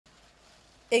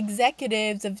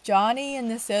Executives of Johnny and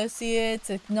Associates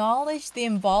acknowledged the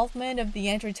involvement of the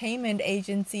entertainment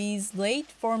agency's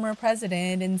late former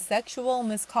president in sexual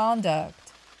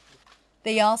misconduct.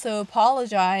 They also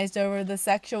apologized over the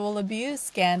sexual abuse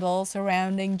scandal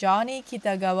surrounding Johnny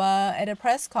Kitagawa at a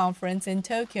press conference in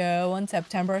Tokyo on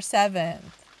September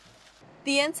 7th.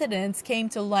 The incidents came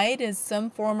to light as some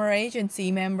former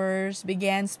agency members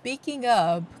began speaking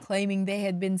up, claiming they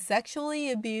had been sexually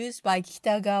abused by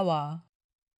Kitagawa.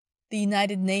 The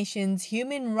United Nations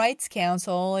Human Rights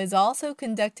Council is also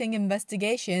conducting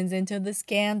investigations into the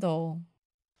scandal.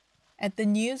 At the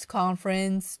news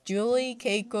conference, Julie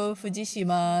Keiko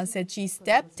Fujishima said she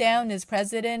stepped down as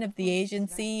president of the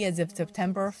agency as of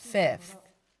September 5th.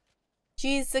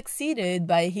 She is succeeded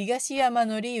by Higashiyama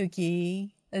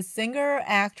Noriyuki, a singer,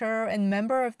 actor, and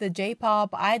member of the J-pop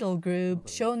idol group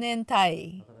Shonen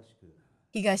Tai.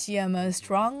 Higashiyama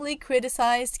strongly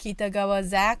criticized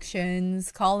Kitagawa's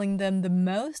actions, calling them the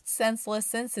most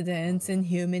senseless incidents in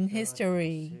human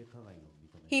history.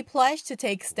 He pledged to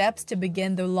take steps to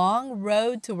begin the long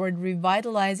road toward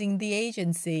revitalizing the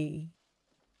agency.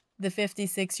 The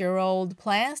 56-year-old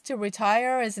plans to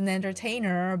retire as an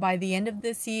entertainer by the end of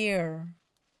this year.